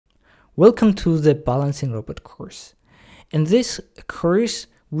Welcome to the Balancing Robot course. In this course,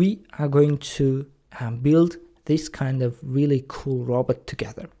 we are going to build this kind of really cool robot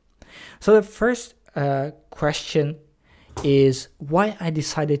together. So the first question is why I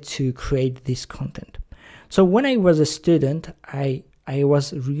decided to create this content. So when I was a student, I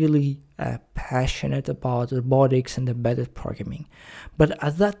was really passionate about robotics and embedded programming. But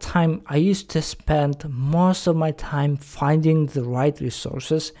at that time, I used to spend most of my time finding the right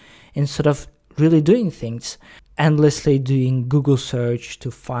resources instead of really doing things, endlessly doing Google search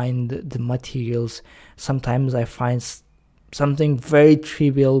to find the materials. Sometimes I find something very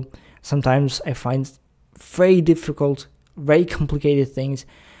trivial. Sometimes I find very difficult, very complicated things,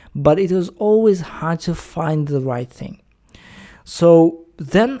 but it was always hard to find the right thing. So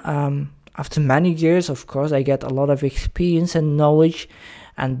then after many years, of course, I get a lot of experience and knowledge,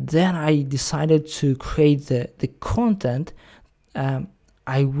 and then I decided to create the content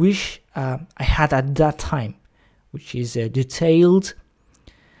I wish I had at that time, which is detailed,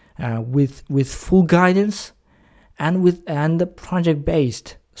 with full guidance, and project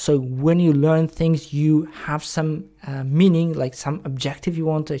based. So when you learn things, you have some meaning, like some objective you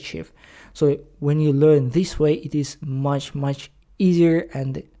want to achieve. So when you learn this way, it is much easier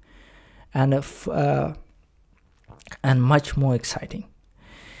and much more exciting.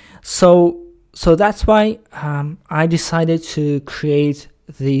 So that's why I decided to create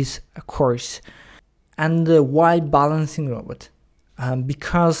this course. And why balancing robot?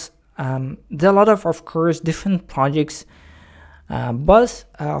 Because there are a lot of course, different projects, but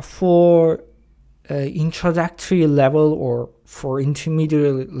for introductory level or for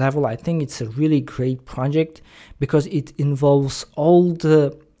intermediate level, I think it's a really great project because it involves all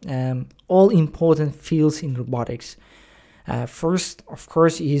important fields in robotics. First, of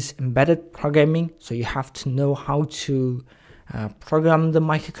course, is embedded programming. So you have to know how to program the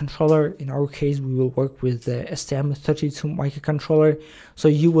microcontroller. In our case, we will work with the STM32 microcontroller. So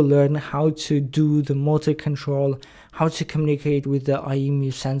you will learn how to do the motor control, how to communicate with the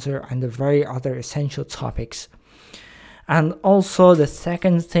IMU sensor, and the very other essential topics. And also the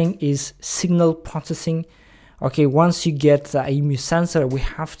second thing is signal processing. Okay, once you get the IMU sensor, we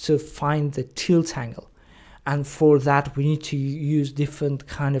have to find the tilt-tangle. And for that, we need to use different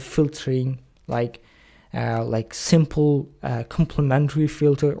kind of filtering, like simple complementary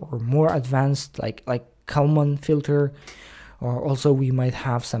filter, or more advanced like Kalman filter, or also we might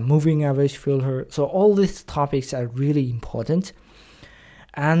have some moving average filter. So all these topics are really important.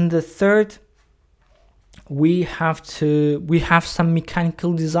 And the third, we have some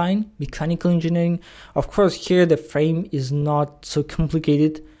mechanical design, mechanical engineering. Of course, here the frame is not so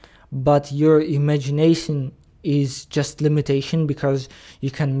complicated, but your imagination is just limitation, because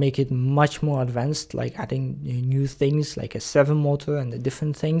you can make it much more advanced, like adding new things like a 7 motor and the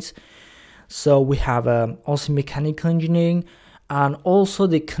different things. So we have also mechanical engineering, and also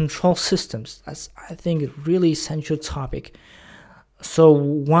the control systems. That's, I think, a really essential topic. So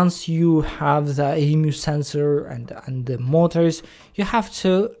once you have the IMU sensor and the motors, you have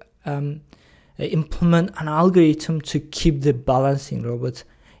to implement an algorithm to keep the balancing robot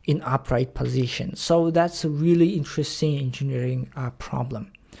in upright position. So that's a really interesting engineering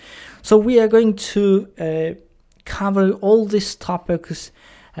problem. So we are going to cover all these topics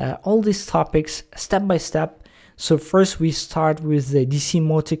step by step. So first we start with the DC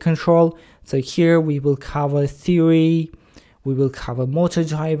motor control. So here we will cover theory, we will cover motor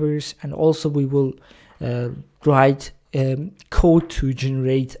drivers, and also we will write code to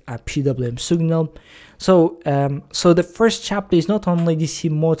generate a PWM signal. So the first chapter is not only DC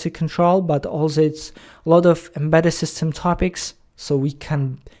motor control, but also it's a lot of embedded system topics, so we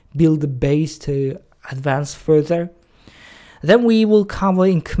can build the base to advance further. Then we will cover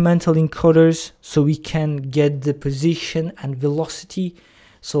incremental encoders, so we can get the position and velocity.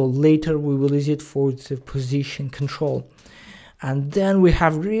 So later we will use it for the position control. And then we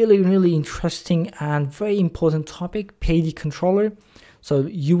have really interesting and very important topic, PID Controller. So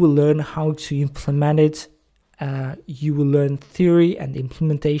you will learn how to implement it. You will learn theory and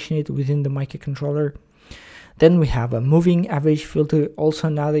implementation it within the microcontroller. Then we have a moving average filter, also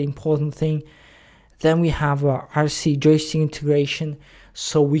another important thing. Then we have a RC joystick integration,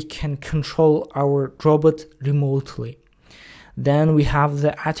 so we can control our robot remotely. Then we have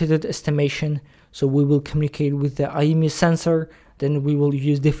the attitude estimation, so we will communicate with the IMU sensor. Then we will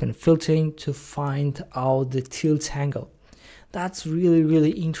use different filtering to find out the tilt-tangle. That's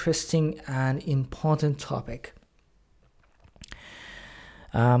really interesting and important topic.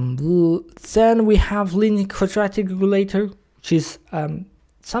 Then we have linear quadratic regulator, which is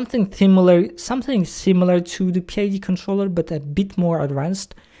something similar to the PID controller, but a bit more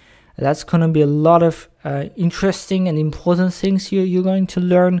advanced. That's going to be a lot of interesting and important things you're going to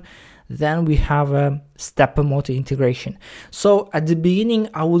learn. Then we have a stepper motor integration. So at the beginning,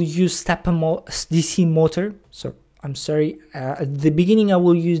 I will use stepper DC motor. So I'm sorry, at the beginning I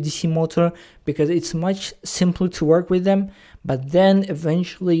will use DC motor because it's much simpler to work with them. But then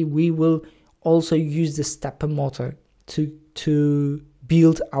eventually we will also use the stepper motor to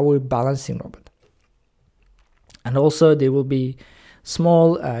build our balancing robot. And also there will be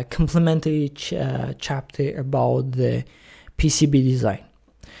small complementary chapter about the PCB design.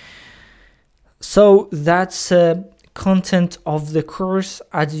 So that's content of the course.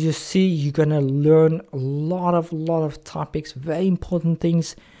 As you see, you're gonna learn a lot of topics, very important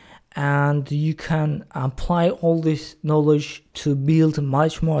things, and you can apply all this knowledge to build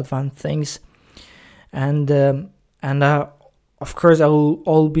much more advanced things. And of course I will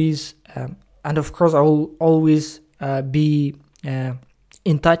always be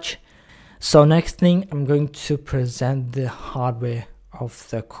in touch. So next thing, I'm going to present the hardware of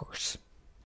the course.